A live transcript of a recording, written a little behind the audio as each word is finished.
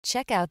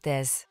Check out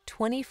this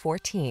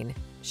 2014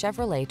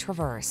 Chevrolet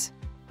Traverse.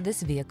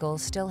 This vehicle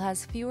still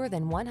has fewer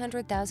than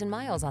 100,000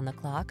 miles on the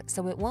clock,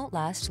 so it won't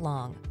last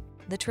long.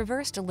 The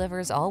Traverse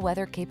delivers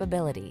all-weather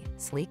capability,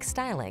 sleek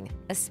styling,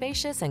 a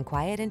spacious and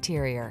quiet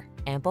interior,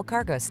 ample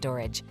cargo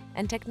storage,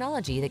 and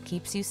technology that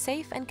keeps you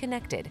safe and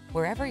connected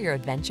wherever your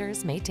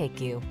adventures may take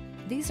you.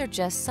 These are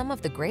just some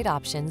of the great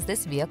options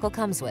this vehicle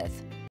comes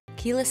with: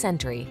 keyless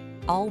entry,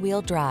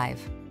 all-wheel drive,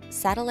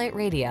 satellite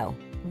radio,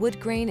 wood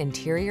grain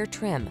interior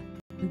trim,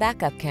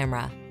 backup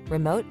camera,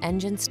 remote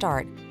engine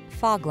start,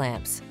 fog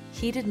lamps,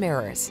 heated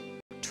mirrors,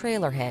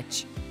 trailer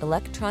hitch,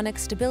 electronic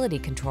stability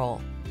control.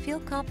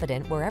 Feel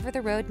confident wherever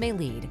the road may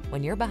lead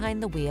when you're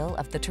behind the wheel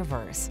of the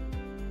Traverse.